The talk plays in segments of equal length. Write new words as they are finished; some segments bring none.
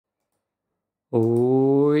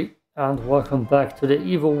Oi, and welcome back to the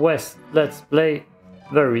Evil West Let's Play.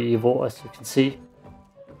 Very evil, as you can see.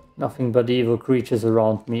 Nothing but evil creatures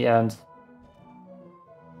around me and...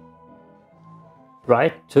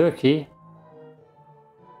 Right, turkey?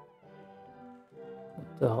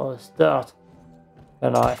 What the hell is that?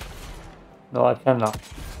 Can I? No, I cannot.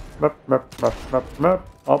 Merp, merp, merp, merp, merp.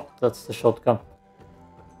 Oh, that's the shotgun.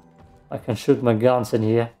 I can shoot my guns in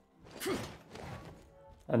here.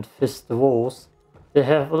 And fist the walls. They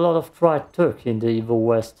have a lot of dried turkey in the Evil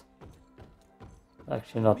West.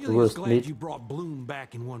 Actually, not the worst glad meat. You brought Bloom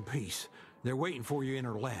back in one piece. They're waiting for you in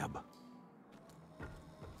her lab.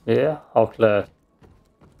 Yeah, how glad.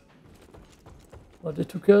 Are they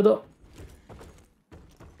together?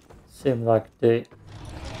 Seem like they...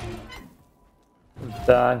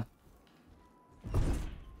 Bang.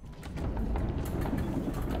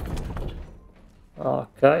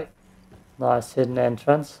 Okay. Nice hidden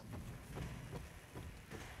entrance.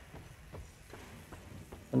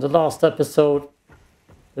 In the last episode,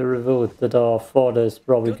 they revealed that our father is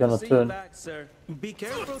probably gonna turn. Back, sir. Be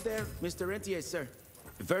careful there, Mr. Rentier, sir.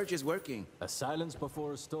 The verge is working. A silence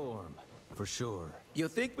before a storm, for sure. You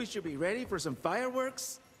think we should be ready for some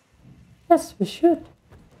fireworks? Yes, we should.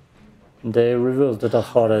 They revealed that our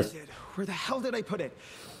father is... Where the hell did I put it?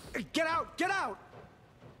 Get out! Get out!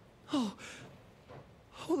 Oh,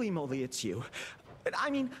 holy moly, it's you. I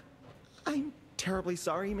mean, I'm terribly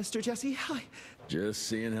sorry, Mr. Jesse. Just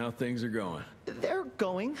seeing how things are going. They're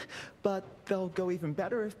going, but they'll go even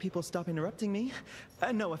better if people stop interrupting me.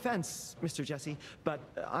 No offense, Mr. Jesse, but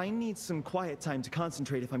I need some quiet time to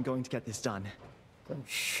concentrate if I'm going to get this done. Then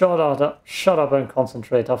shut up and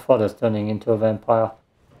concentrate. Our father's turning into a vampire.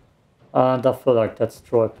 And I feel like that's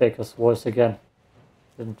Troy Baker's voice again.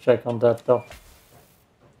 Didn't check on that though.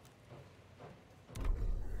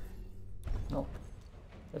 No.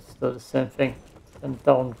 It's still the same thing. And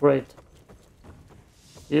downgrade.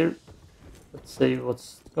 Here. Let's see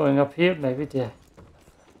what's going up here. Maybe they're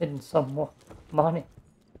hidden some more money.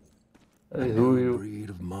 A new breed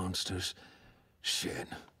of monsters. Shit.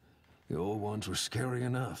 The old ones were scary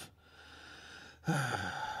enough.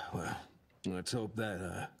 Well, let's hope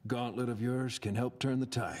that gauntlet of yours can help turn the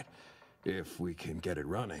tide. If we can get it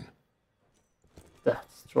running.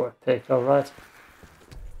 That's Troy Baker, right?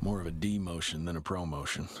 More of a demotion than a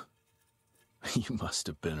promotion. You must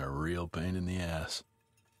have been a real pain in the ass.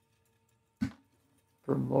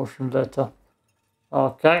 Promotion letter.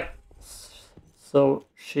 Okay. So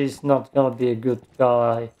she's not gonna be a good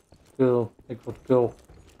guy. A good girl.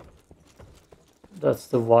 That's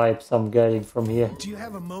the vibes I'm getting from here. Do you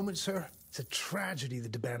have a moment, sir? It's a tragedy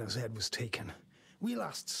that Debano's head was taken. We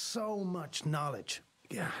lost so much knowledge.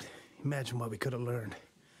 God, imagine what we could have learned.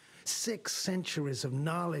 6 centuries of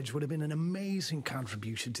knowledge would have been an amazing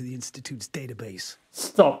contribution to the Institute's database.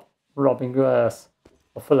 Stop rubbing your ass.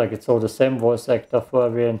 I feel like it's all the same voice actor for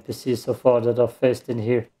every NPC so far that I've faced in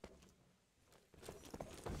here.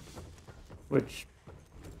 Which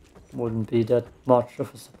wouldn't be that much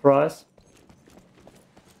of a surprise.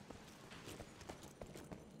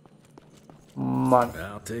 Money.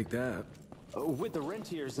 I'll take that. With the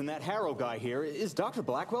Rentiers and that Harrow guy here, is Dr.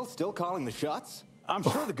 Blackwell still calling the shots? I'm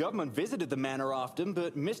sure the government visited the manor often,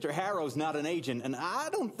 but Mr. Harrow's not an agent, and I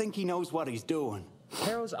don't think he knows what he's doing.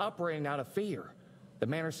 Harrow's operating out of fear. The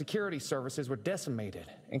manor security services were decimated,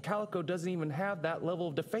 and Calico doesn't even have that level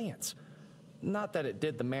of defense. Not that it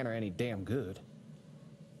did the manor any damn good.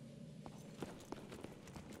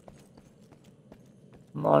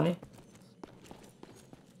 Money.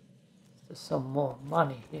 There's some more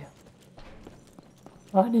money here.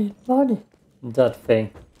 Money. That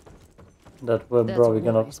thing. That we're probably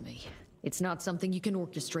gonna... me. It's not something you can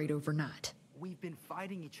orchestrate overnight. We've been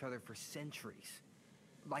fighting each other for centuries.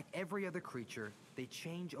 Like every other creature, they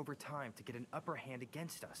change over time to get an upper hand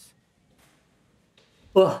against us.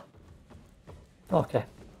 Ugh. Okay.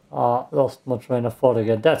 Lost my train of thought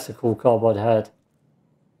again. That's a cool cowboy hat.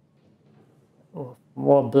 Oh,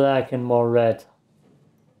 more black and more red.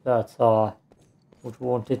 That's what we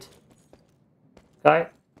wanted. Okay.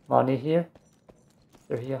 Money here.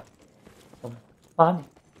 They're here. Some money.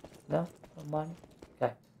 No? No money?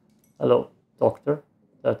 Okay. Hello, doctor.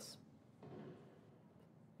 That's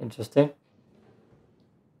interesting.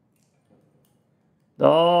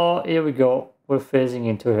 Oh, here we go. We're phasing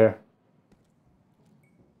into her.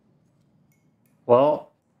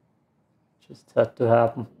 Well, just had to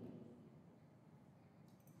happen.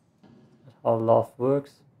 That's how love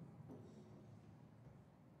works.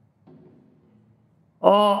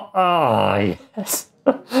 Oh, yes.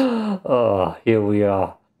 Oh, here we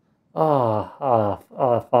are.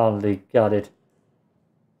 I finally got it.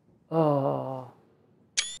 Oh,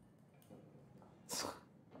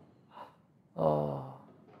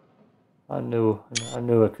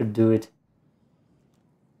 knew I could do it.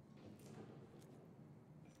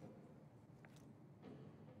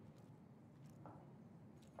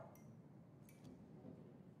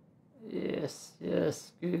 Yes,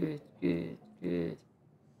 yes, good, good, good.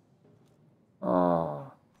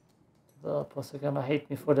 Oh, developers are gonna hate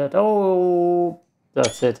me for that. Oh,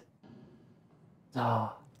 that's it.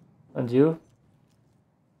 Ah, and you?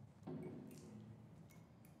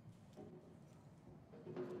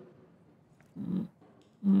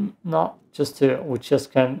 No, just here. We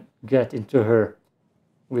just can't get into her.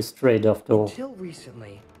 We straight off door. Until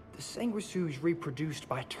recently, the Sanguisu's reproduced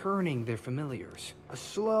by turning their familiars. A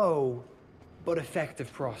slow but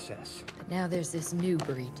effective process. But now there's this new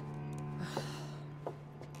breed.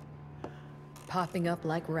 Popping up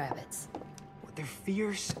like rabbits. They're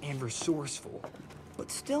fierce and resourceful,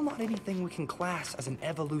 but still not anything we can class as an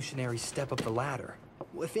evolutionary step up the ladder.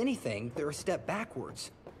 If anything, they're a step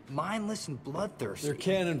backwards. Mindless and bloodthirsty. They're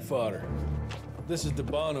cannon fodder. This is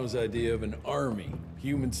Debano's idea of an army.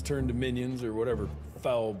 Humans turn to minions or whatever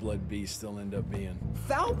foul-blood beasts they'll end up being.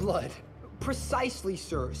 Foul blood? Precisely,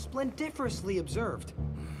 sir. Splendiferously observed.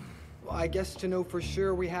 Well, I guess to know for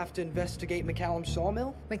sure we have to investigate McCallum's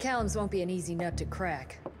sawmill? McCallum's won't be an easy nut to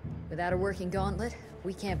crack. Without a working gauntlet,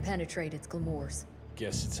 we can't penetrate its glamours.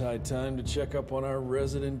 Guess it's high time to check up on our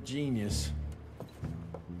resident genius.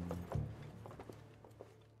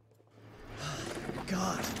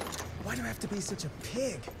 God, why do I have to be such a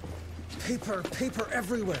pig? Paper, paper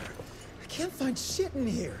everywhere. I can't find shit in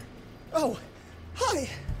here. Oh, hi!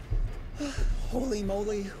 Holy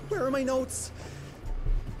moly, where are my notes?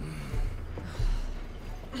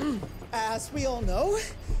 As we all know,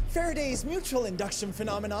 Faraday's mutual induction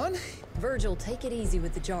phenomenon. Virgil, take it easy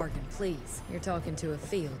with the jargon, please. You're talking to a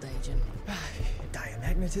field agent.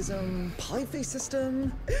 Diamagnetism, polyphase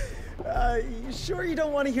system. You sure you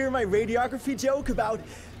don't want to hear my radiography joke about...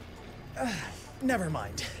 never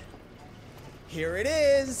mind. Here it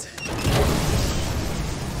is.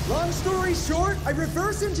 Long story short, I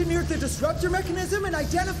reverse engineered the disruptor mechanism and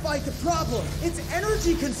identified the problem. Its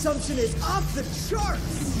energy consumption is off the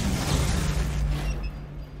charts.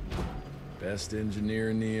 Best engineer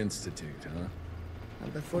in the Institute, huh? Well,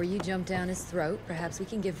 before you jump down his throat, perhaps we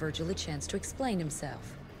can give Virgil a chance to explain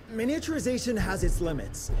himself. Miniaturization has its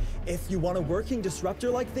limits. If you want a working disruptor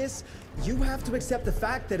like this, you have to accept the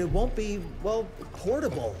fact that it won't be, well,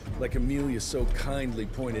 portable. Like Emelia so kindly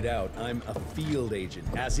pointed out, I'm a field agent,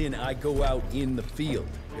 as in I go out in the field.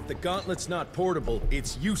 If the gauntlet's not portable,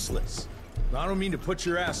 it's useless. I don't mean to put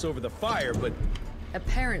your ass over the fire, but...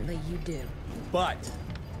 Apparently you do. But,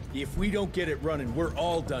 if we don't get it running, we're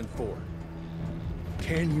all done for.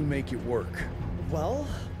 Can you make it work? Well,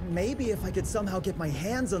 maybe if I could somehow get my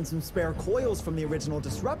hands on some spare coils from the original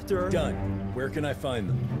disruptor... Done. Where can I find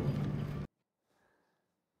them?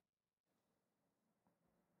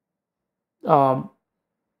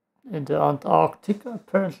 In the Antarctic,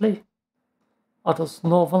 apparently. Are those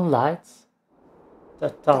northern lights?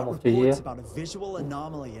 That time of the year. About a visual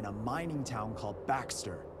anomaly in a mining town called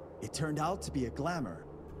Baxter. It turned out to be a glamour.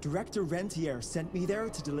 Director Rentier sent me there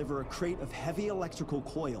to deliver a crate of heavy electrical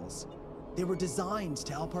coils. They were designed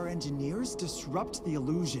to help our engineers disrupt the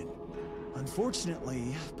illusion.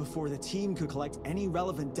 Unfortunately, before the team could collect any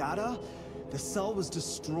relevant data, the cell was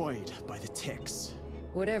destroyed by the ticks.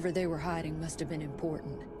 Whatever they were hiding must have been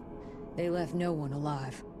important. They left no one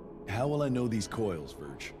alive. How will I know these coils,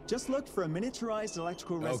 Verge? Just look for a miniaturized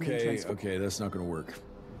electrical resonant transfer. Okay, that's not gonna work.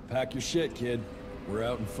 Pack your shit, kid. We're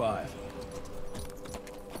out in 5.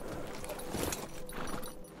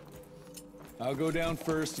 I'll go down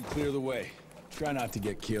first and clear the way. Try not to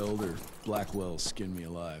get killed or Blackwell skin me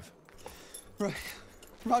alive. Right.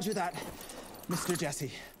 Roger that, Mr.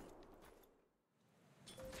 Jesse.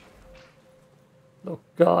 Look,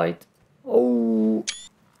 guide. Oh.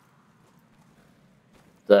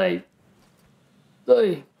 They.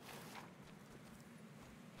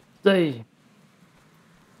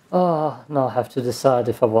 Ah, now I have to decide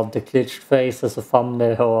if I want the glitched face as a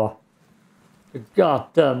thumbnail or the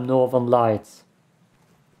goddamn northern lights.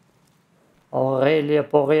 Aurelia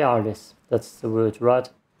Borealis, that's the word, right?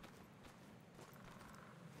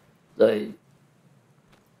 Like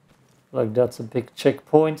that's a big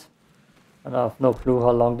checkpoint. And I have no clue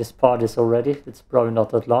how long this part is already. It's probably not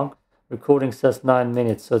that long. Recording says 9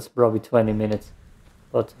 minutes, so it's probably 20 minutes.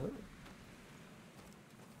 But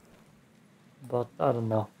I don't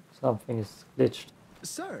know. Something is glitched.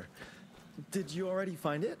 Sir, did you already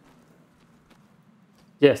find it?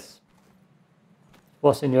 Yes. It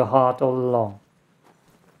was in your heart all along.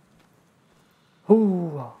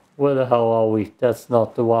 Who? Where the hell are we? That's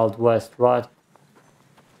not the Wild West, right?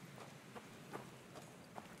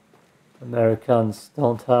 Americans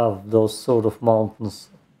don't have those sort of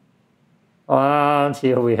mountains. And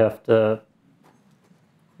here we have the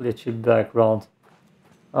glitchy background.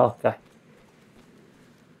 Okay.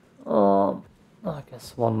 I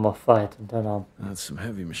guess one more fight and then I'm... That's some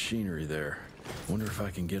heavy machinery there. Wonder if I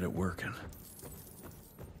can get it working.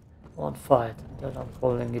 One fight and then I'm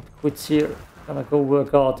calling it quits here. Gonna go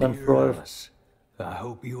work out and throw. I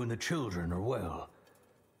hope you and the children are well.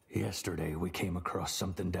 Yesterday we came across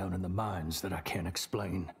something down in the mines that I can't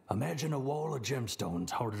explain. Imagine a wall of gemstones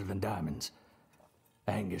harder than diamonds.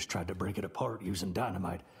 Angus tried to break it apart using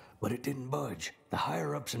dynamite, but it didn't budge. The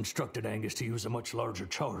higher-ups instructed Angus to use a much larger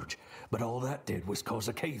charge, but all that did was cause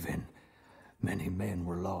a cave-in. Many men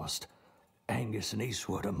were lost, Angus and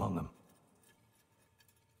Eastwood among them.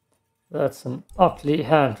 That's an ugly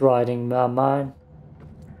handwriting, my man.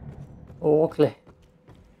 Ugly.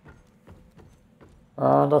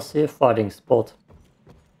 And I see a fighting spot.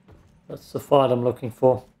 That's the fight I'm looking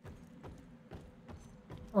for.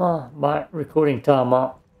 My recording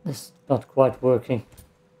timer is not quite working.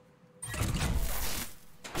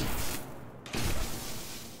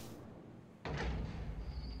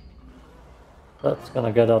 That's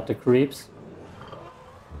gonna get out the creeps.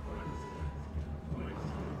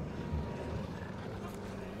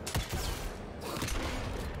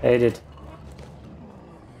 Hate it.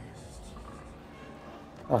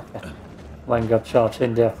 Okay. Vanguard charge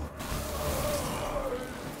in there.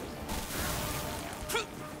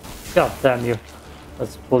 God damn you.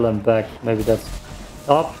 Let's pull them back. Maybe that's...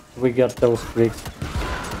 Up. We got those freaks.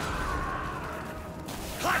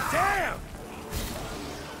 Hot damn!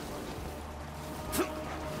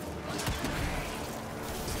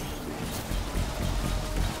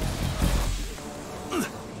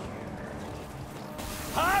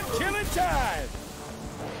 Hot killing time!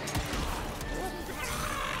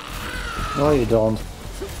 No, you don't.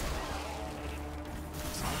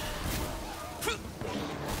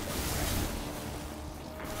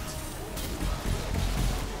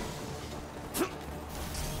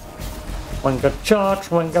 One got charge,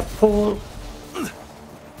 one got pull.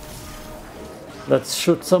 Let's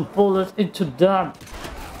shoot some bullets into them.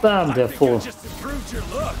 Bam, they're full. Just improved your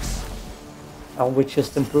looks. And we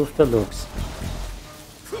just improved the looks.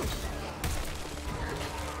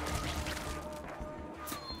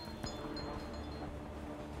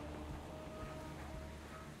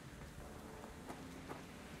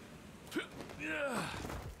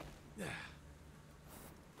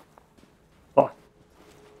 Fuck.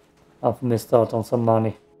 I've missed out on some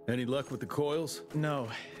money. Any luck with the coils? No,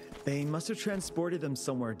 they must have transported them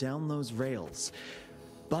somewhere down those rails.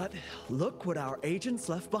 But look what our agents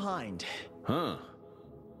left behind. Huh.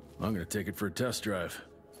 I'm gonna take it for a test drive.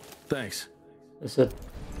 Thanks. Is it...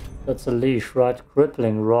 That's a leash, right?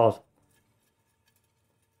 Crippling rod.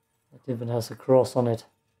 It even has a cross on it.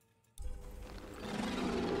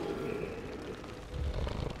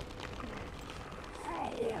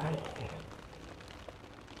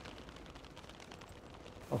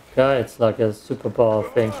 Okay, it's like a superpower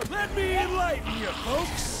thing. Let me enlighten you,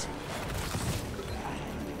 folks.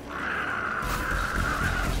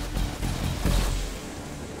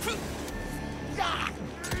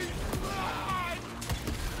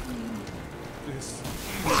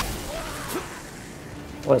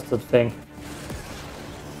 What's that thing?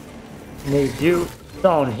 Need you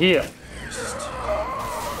down here.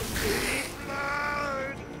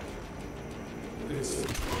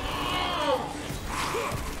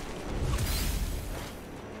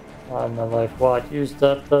 I never quite used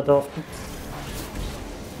that often.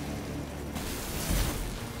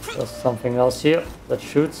 There's something else here that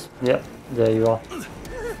shoots. Yeah, there you are.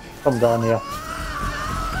 Come down here.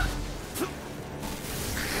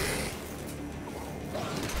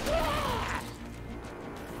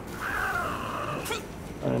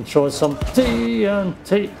 And enjoy some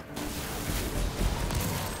TNT.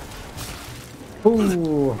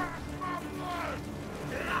 Ooh.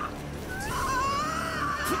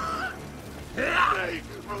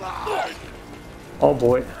 Oh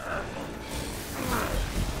boy.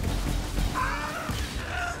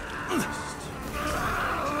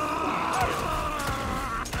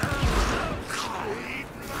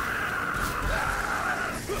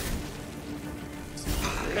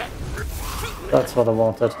 That's what I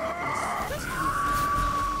wanted.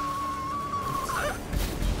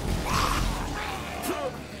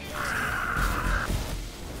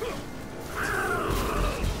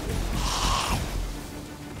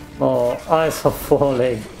 Oh, eyes are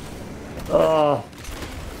falling. Oh.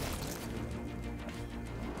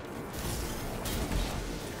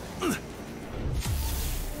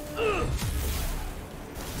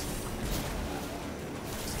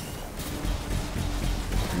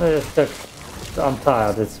 I'm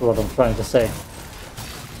tired, that's what I'm trying to say.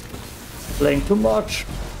 Playing too much.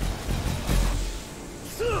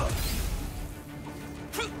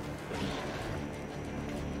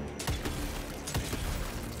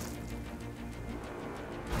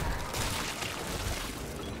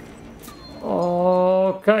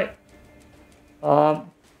 Okay. How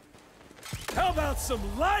about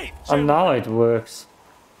some light? And now it works.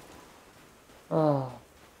 Oh.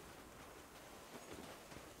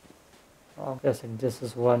 I'm guessing this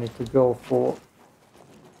is where I need to go for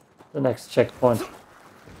the next checkpoint.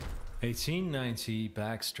 1890,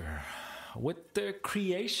 Baxter. With the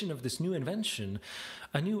creation of this new invention,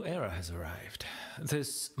 a new era has arrived.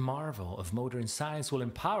 This marvel of modern science will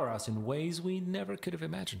empower us in ways we never could have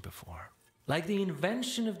imagined before. Like the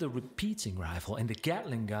invention of the repeating rifle and the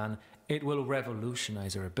Gatling gun, it will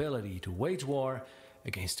revolutionize our ability to wage war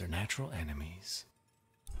against our natural enemies.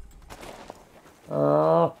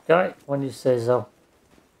 Okay, when you say so.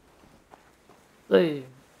 See.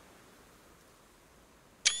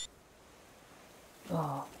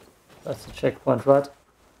 Oh, that's the checkpoint, right?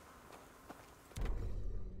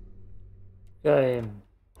 Game.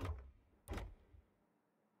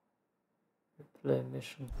 Play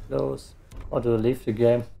mission close. Or do I leave the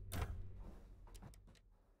game?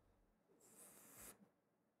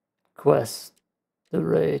 Quest. The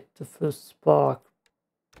raid. The first spark.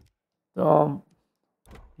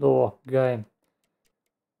 Lower game.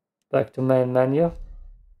 Back to main menu.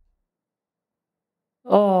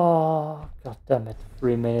 Oh, god damn it.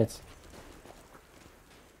 3 minutes.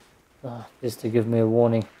 Just to give me a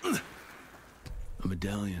warning. A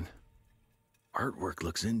medallion. Artwork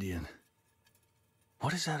looks Indian.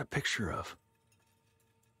 What is that a picture of?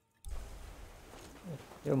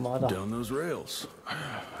 Your mother. Down those rails.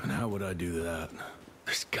 And how would I do that?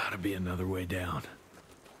 There's gotta be another way down.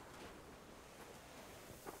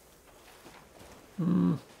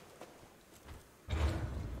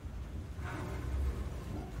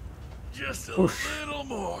 Just a Push. little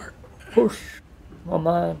more. Push, my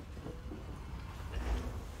man.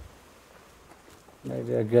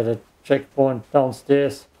 Maybe I get a checkpoint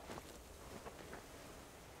downstairs.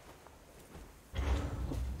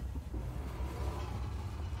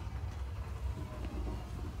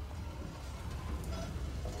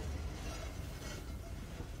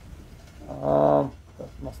 That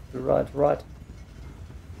must be right.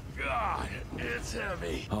 God, it's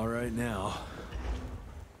heavy. All right now.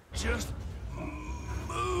 Just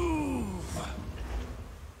move.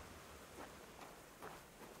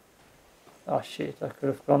 Oh shit, I could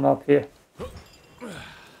have gone up here.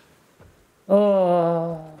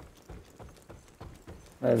 Oh.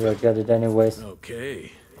 Maybe I get it anyways.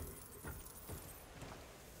 Okay.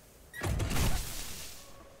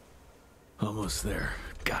 Almost there.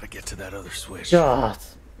 Gotta get to that other switch. God,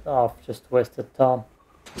 I've just wasted time.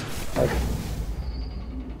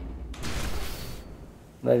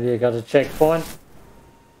 Maybe I got a checkpoint.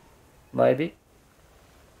 Maybe.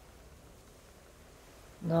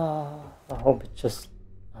 No, I hope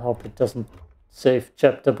it doesn't save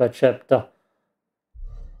chapter by chapter.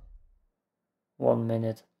 1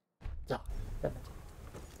 minute. Oh, damn it.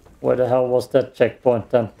 Where the hell was that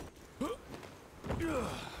checkpoint then?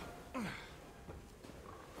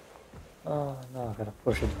 Oh, no, I gotta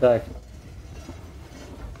push it back.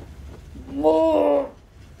 More!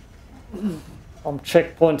 I'm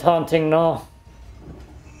checkpoint hunting now.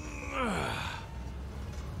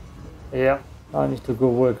 Yeah, I need to go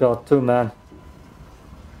work out too, man.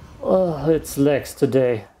 Oh, it's legs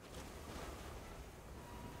today.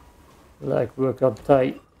 Leg workout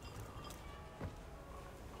tight.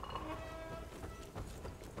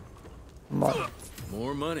 Money.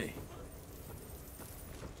 More money.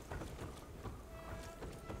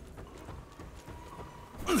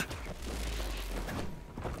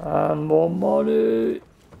 And more money.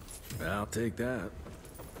 I'll take that.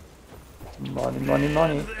 Money.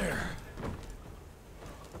 There.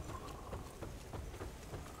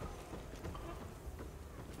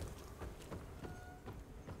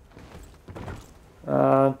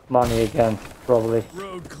 And money again, probably.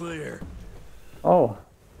 Road clear. Oh.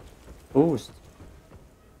 Boost.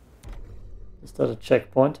 Is that a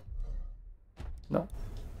checkpoint? No.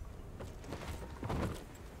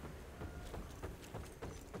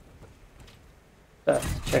 That's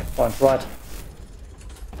a checkpoint, right?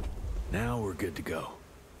 Now we're good to go.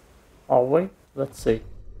 Are we? Let's see.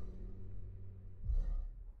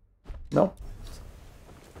 No.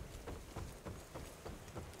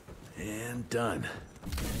 And done.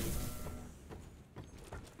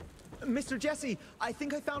 Mr. Jesse, I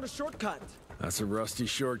think I found a shortcut. That's a rusty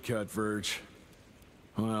shortcut, Verge.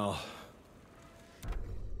 Well,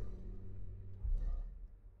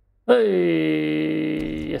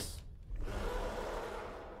 Hey, yes.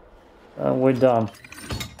 And we're done.